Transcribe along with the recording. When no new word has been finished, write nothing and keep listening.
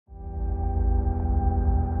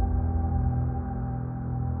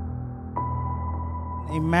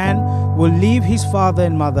a man will leave his father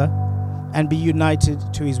and mother and be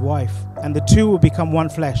united to his wife, and the two will become one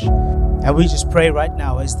flesh. And we just pray right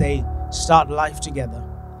now as they start life together,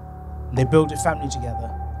 they build a family together.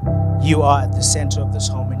 You are at the center of this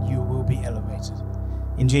home and you will be elevated.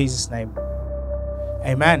 In Jesus' name,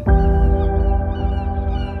 amen.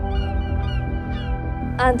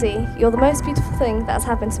 Andy, you're the most beautiful thing that has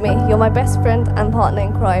happened to me. You're my best friend and partner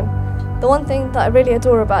in crime. The one thing that I really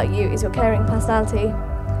adore about you is your caring personality.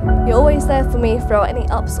 You're always there for me through any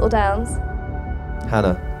ups or downs.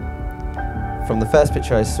 Hannah, from the first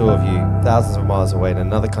picture I saw of you, thousands of miles away in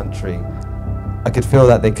another country, I could feel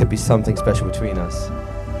that there could be something special between us.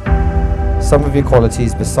 Some of your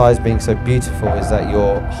qualities, besides being so beautiful, is that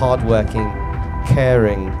you're hardworking,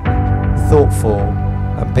 caring, thoughtful,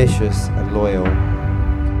 ambitious, and loyal.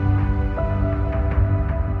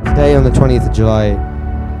 Today, on the 20th of July,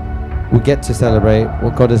 we get to celebrate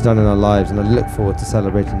what God has done in our lives, and I look forward to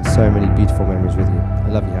celebrating so many beautiful memories with you. I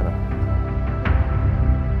love you, Hannah.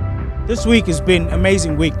 This week has been an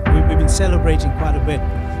amazing week. We've been celebrating quite a bit.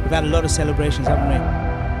 We've had a lot of celebrations, haven't we?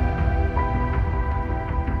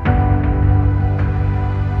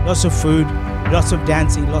 Lots of food, lots of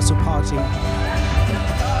dancing, lots of partying.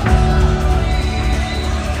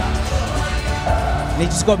 And it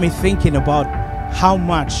just got me thinking about how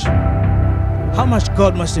much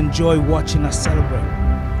God must enjoy watching us celebrate.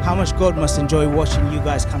 How much God must enjoy watching you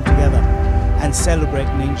guys come together and celebrate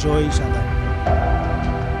and enjoy each other.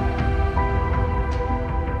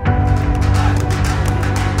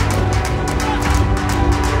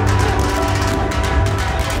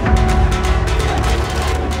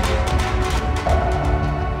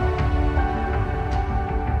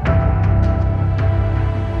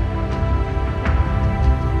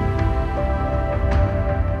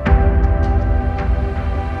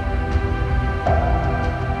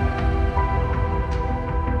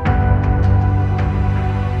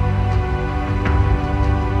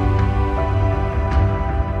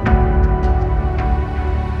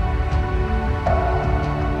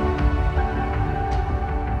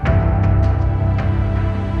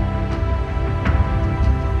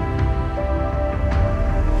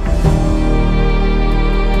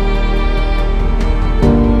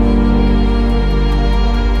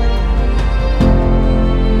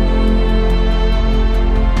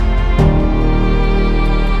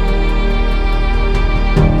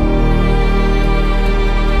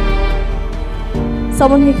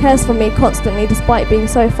 Someone who cares for me constantly despite being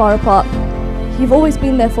so far apart. You've always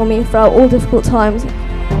been there for me throughout all difficult times.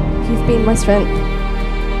 You've been my strength.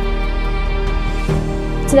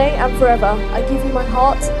 Today and forever, I give you my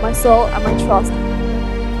heart, my soul and my trust.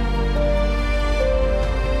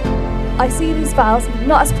 I see these vows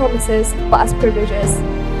not as promises but as privileges.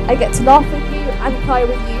 I get to laugh with you and cry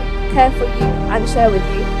with you, care for you and share with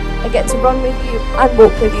you. I get to run with you and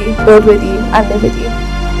walk with you, build with you and live with you.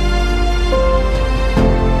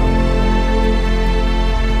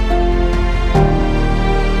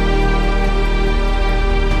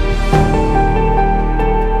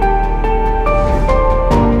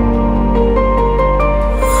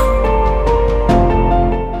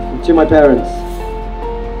 To my parents,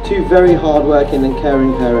 two very hard-working and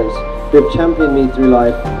caring parents who have championed me through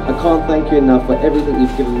life, I can't thank you enough for everything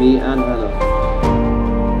you've given me and Hannah.